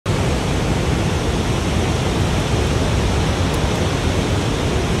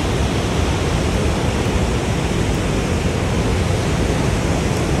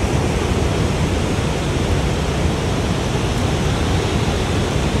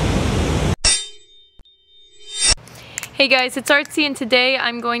Hey guys, it's ArtSea and today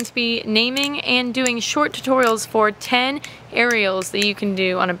I'm going to be naming and doing short tutorials for 10 aerials that you can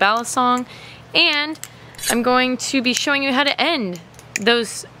do on a Balisong, and I'm going to be showing you how to end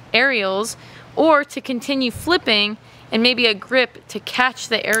those aerials or to continue flipping, and maybe a grip to catch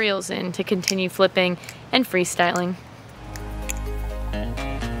the aerials in to continue flipping and freestyling.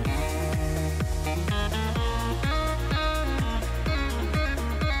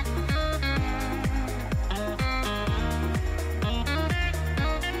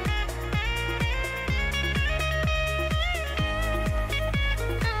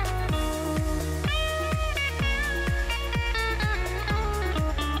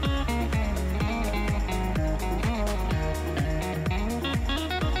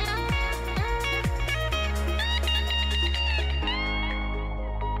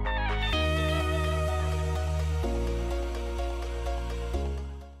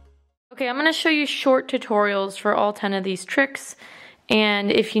 Okay, I'm going to show you short tutorials for all 10 of these tricks,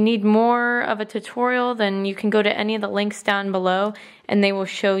 and if you need more of a tutorial, then you can go to any of the links down below and they will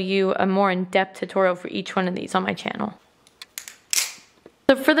show you a more in-depth tutorial for each one of these on my channel.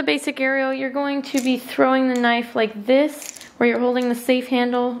 So for the basic aerial, you're going to be throwing the knife like this, where you're holding the safe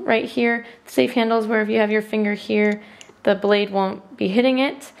handle right here. The safe handle is where if you have your finger here, the blade won't be hitting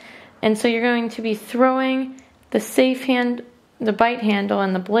it. And so you're going to be throwing the bite handle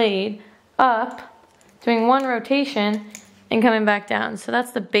and the blade up, doing one rotation and coming back down. So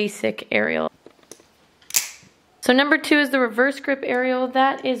that's the basic aerial. So number 2 is the reverse grip aerial.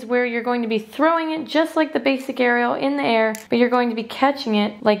 That is where you're going to be throwing it just like the basic aerial in the air, but you're going to be catching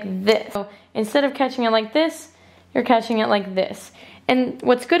it like this. So instead of catching it like this, you're catching it like this. And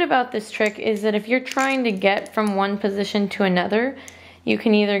what's good about this trick is that if you're trying to get from one position to another, you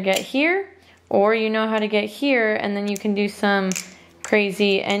can either get here, or you know how to get here, and then you can do some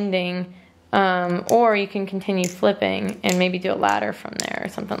crazy ending, or you can continue flipping and maybe do a ladder from there or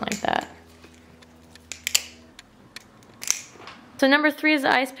something like that. So number 3 is the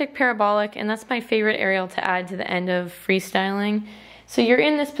Icepick Parabolic, and that's my favorite aerial to add to the end of freestyling. So you're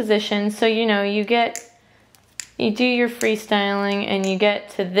in this position, so you know, you do your freestyling and you get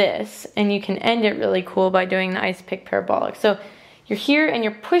to this, and you can end it really cool by doing the Icepick Parabolic. So you're here and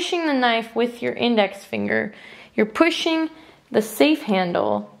you're pushing the knife with your index finger. You're pushing the safe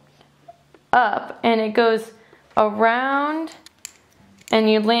handle up and it goes around and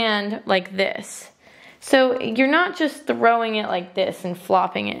you land like this. So you're not just throwing it like this and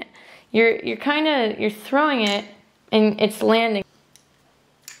flopping it. You're throwing it and it's landing.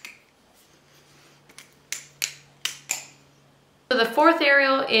 So the 4th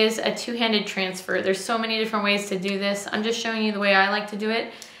aerial is a two-handed transfer. There's so many different ways to do this. I'm just showing you the way I like to do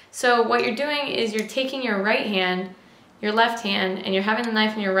it. So what you're doing is you're taking your right hand, your left hand, and you're having the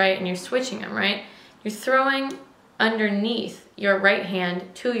knife in your right and you're switching them, right? You're throwing underneath your right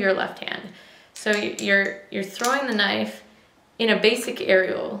hand to your left hand. So you're throwing the knife in a basic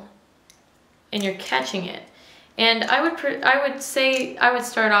aerial and you're catching it. And I would say I would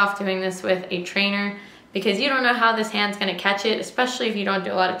start off doing this with a trainer, because you don't know how this hand's gonna catch it, especially if you don't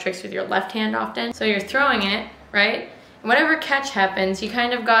do a lot of tricks with your left hand often. So you're throwing it, right? And whatever catch happens, you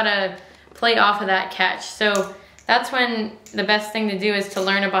kind of gotta play off of that catch. So that's when the best thing to do is to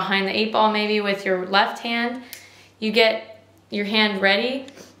learn a behind the 8 ball maybe with your left hand. You get your hand ready,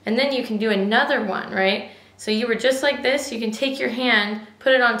 and then you can do another one, right? So you were just like this, you can take your hand,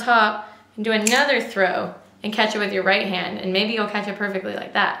 put it on top, and do another throw, and catch it with your right hand, and maybe you'll catch it perfectly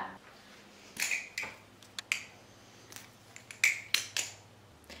like that.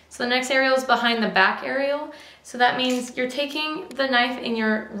 So the next aerial is behind the back aerial. So that means you're taking the knife in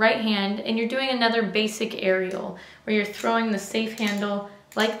your right hand and you're doing another basic aerial where you're throwing the safe handle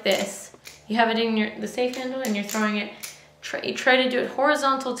like this. You have it in the safe handle and you're throwing it. You try to do it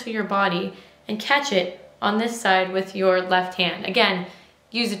horizontal to your body and catch it on this side with your left hand. Again,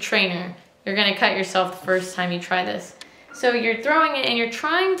 use a trainer. You're gonna cut yourself the first time you try this. So you're throwing it and you're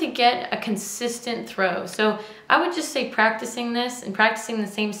trying to get a consistent throw. So I would just say practicing this and practicing the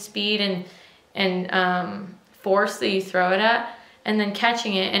same speed and force that you throw it at, and then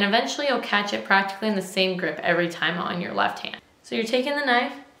catching it, and eventually you'll catch it practically in the same grip every time on your left hand. So you're taking the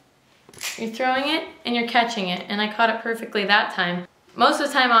knife, you're throwing it, and you're catching it, and I caught it perfectly that time. Most of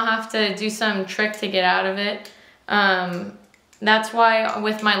the time I'll have to do some trick to get out of it. That's why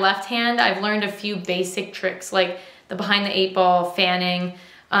with my left hand I've learned a few basic tricks like the behind the 8 ball, fanning,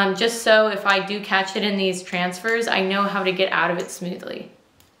 just so if I do catch it in these transfers, I know how to get out of it smoothly.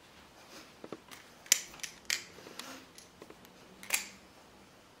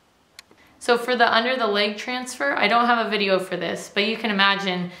 So for the under the leg transfer, I don't have a video for this, but you can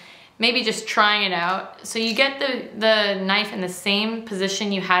imagine maybe just trying it out. So you get the knife in the same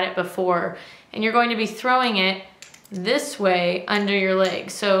position you had it before, and you're going to be throwing it this way under your leg.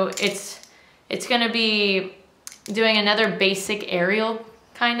 So it's gonna be doing another basic aerial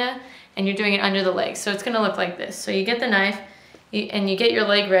kinda, and you're doing it under the leg. So it's gonna look like this. So you get the knife, and you get your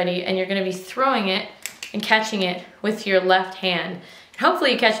leg ready, and you're gonna be throwing it and catching it with your left hand.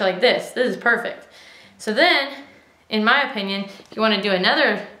 Hopefully you catch it like this. This is perfect. So then, in my opinion, if you wanna do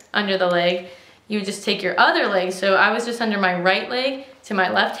another under the leg, you would just take your other leg. So I was just under my right leg to my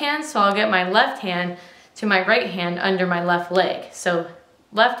left hand, so I'll get my left hand to my right hand under my left leg. So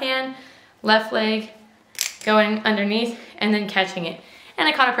left hand, left leg, going underneath, and then catching it. And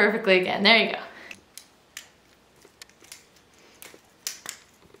I caught it perfectly again. There you go.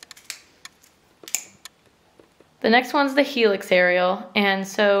 The next one's the Helix Aerial, and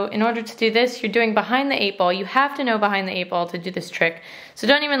so in order to do this, you're doing behind the 8 ball. You have to know behind the 8 ball to do this trick, so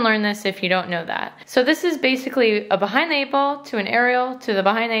don't even learn this if you don't know that. So this is basically a behind the 8 ball to an aerial to the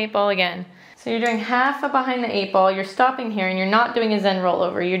behind the 8 ball again. So you're doing half a behind the 8 ball, you're stopping here, and you're not doing a Zen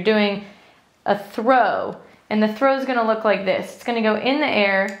rollover. You're doing a throw, and the throw is gonna look like this. It's gonna go in the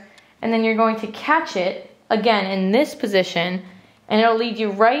air, and then you're going to catch it, again, in this position, and it'll lead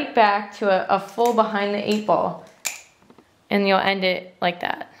you right back to a full behind the 8 ball. And you'll end it like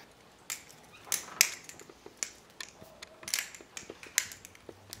that.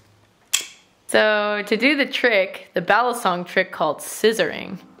 So to do the trick, the Balisong trick called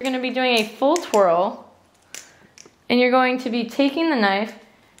scissoring, you're gonna be doing a full twirl, and you're going to be taking the knife,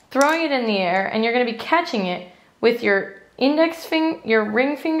 throwing it in the air, and you're gonna be catching it with your index finger, your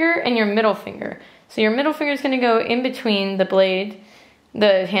ring finger, and your middle finger. So your middle finger is gonna go in between the blade,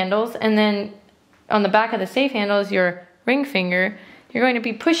 the handles, and then on the back of the safe handle is your ring finger. You're going to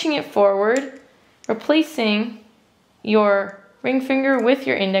be pushing it forward, replacing your ring finger with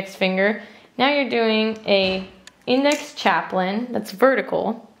your index finger. Now you're doing a index chaplain that's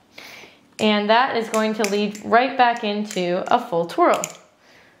vertical, and that is going to lead right back into a full twirl.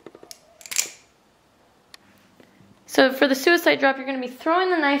 So for the suicide drop, you're going to be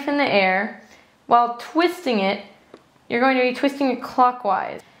throwing the knife in the air while twisting it. You're going to be twisting it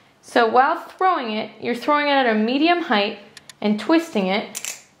clockwise. So while throwing it, you're throwing it at a medium height and twisting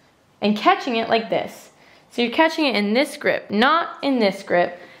it and catching it like this. So you're catching it in this grip, not in this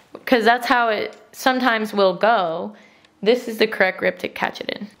grip, because that's how it sometimes will go. This is the correct grip to catch it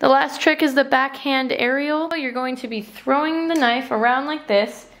in. The last trick is the backhand aerial. You're going to be throwing the knife around like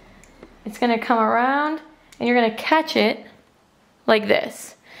this. It's gonna come around and you're gonna catch it like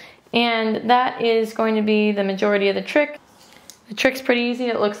this. And that is going to be the majority of the trick. The trick's pretty easy.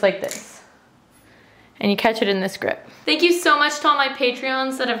 It looks like this. And you catch it in this grip. Thank you so much to all my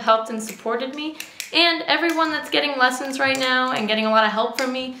Patreons that have helped and supported me, and everyone that's getting lessons right now and getting a lot of help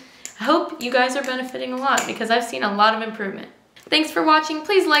from me. I hope you guys are benefiting a lot because I've seen a lot of improvement. Thanks for watching.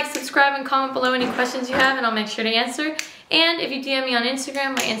 Please like, subscribe, and comment below any questions you have, and I'll make sure to answer. And if you DM me on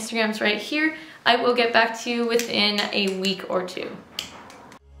Instagram, my Instagram's right here. I will get back to you within a week or two.